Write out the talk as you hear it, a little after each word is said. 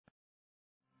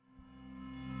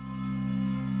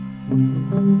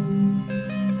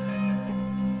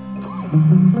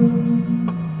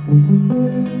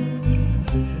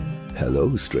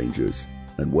Hello, strangers,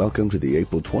 and welcome to the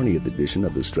April 20th edition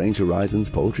of the Strange Horizons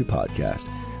Poetry Podcast.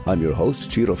 I'm your host,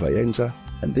 Ciro Faienza,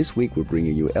 and this week we're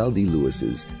bringing you L.D.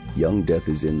 Lewis's Young Death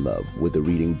is in Love with a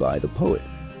reading by the poet.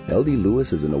 L.D.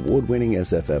 Lewis is an award-winning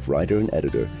SFF writer and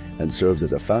editor and serves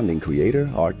as a founding creator,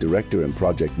 art director, and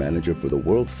project manager for the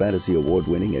World Fantasy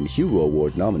Award-winning and Hugo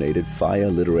Award-nominated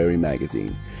Faya Literary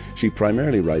Magazine. She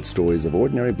primarily writes stories of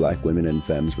ordinary black women and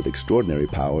femmes with extraordinary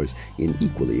powers in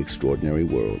equally extraordinary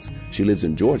worlds. She lives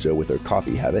in Georgia with her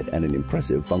coffee habit and an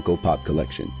impressive Funko Pop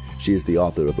collection. She is the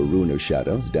author of A Rune of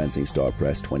Shadows, Dancing Star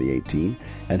Press 2018,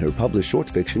 and her published short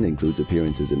fiction includes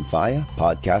appearances in Faya,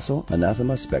 Podcastle,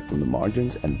 Anathema, Spec from the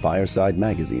Margins, and Fireside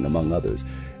Magazine, among others.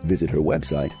 Visit her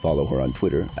website, follow her on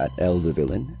Twitter at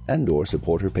 @LTheVillain, and/or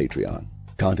support her Patreon.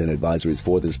 Content advisories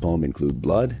for this poem include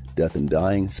blood, death and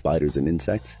dying, spiders and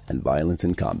insects, and violence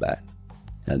in combat.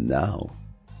 And now,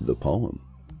 the poem.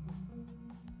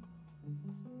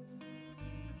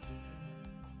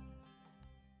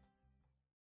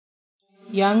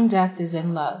 Young Death is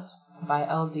in Love by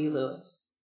L.D. Lewis.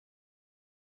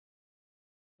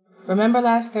 Remember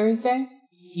last Thursday?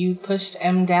 You pushed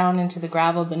M down into the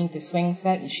gravel beneath the swing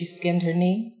set and she skinned her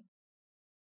knee?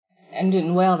 M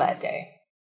didn't wail that day.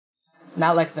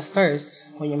 Not like the first,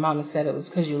 when your mama said it was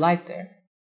 'cause you liked her,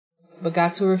 but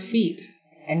got to her feet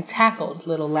and tackled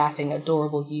little laughing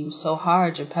adorable you so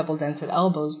hard your pebble-dented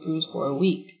elbows bruised for a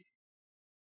week.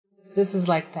 This is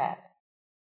like that.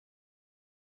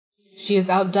 She has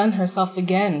outdone herself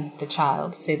again, the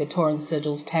child, say the torn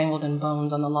sigils tangled in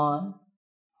bones on the lawn.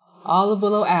 All of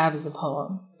Willow Ave is a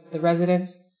poem. The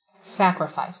residents,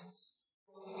 sacrifices.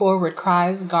 Forward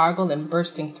cries gargle in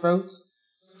bursting throats,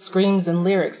 screams and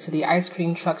lyrics to the ice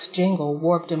cream truck's jingle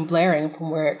warped and blaring from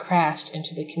where it crashed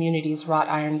into the community's wrought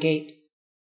iron gate.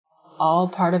 All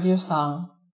part of your song.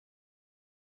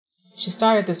 She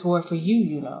started this war for you,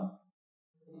 you know.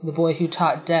 The boy who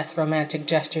taught death romantic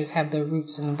gestures have their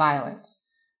roots in violence.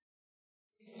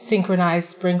 Synchronized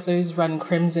sprinklers run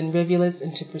crimson rivulets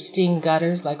into pristine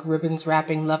gutters like ribbons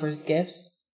wrapping lovers'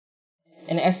 gifts.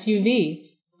 An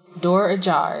SUV, door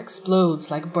ajar,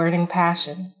 explodes like burning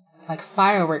passion, like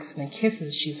fireworks in the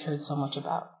kisses she's heard so much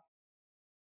about.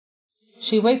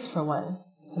 She waits for one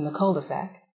in the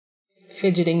cul-de-sac,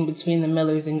 fidgeting between the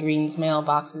Millers and Greens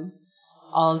mailboxes,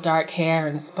 all dark hair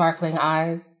and sparkling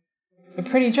eyes, a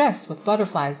pretty dress with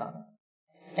butterflies on it,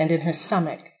 and in her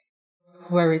stomach,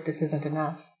 worried this isn't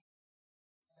enough.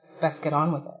 Best get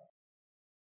on with it.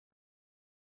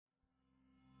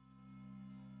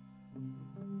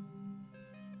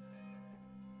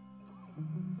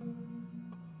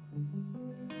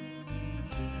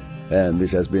 And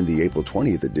this has been the April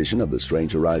 20th edition of the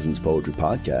Strange Horizons Poetry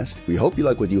Podcast. We hope you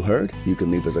like what you heard. You can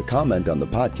leave us a comment on the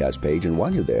podcast page, and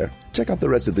while you're there, check out the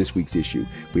rest of this week's issue.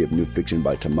 We have new fiction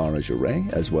by Tamara Jarre,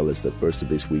 as well as the first of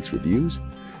this week's reviews.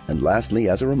 And lastly,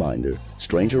 as a reminder,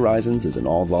 Strange Horizons is an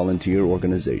all-volunteer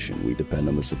organization. We depend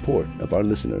on the support of our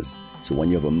listeners. So when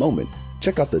you have a moment,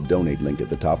 check out the donate link at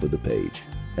the top of the page.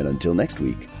 And until next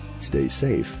week, stay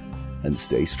safe and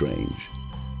stay strange.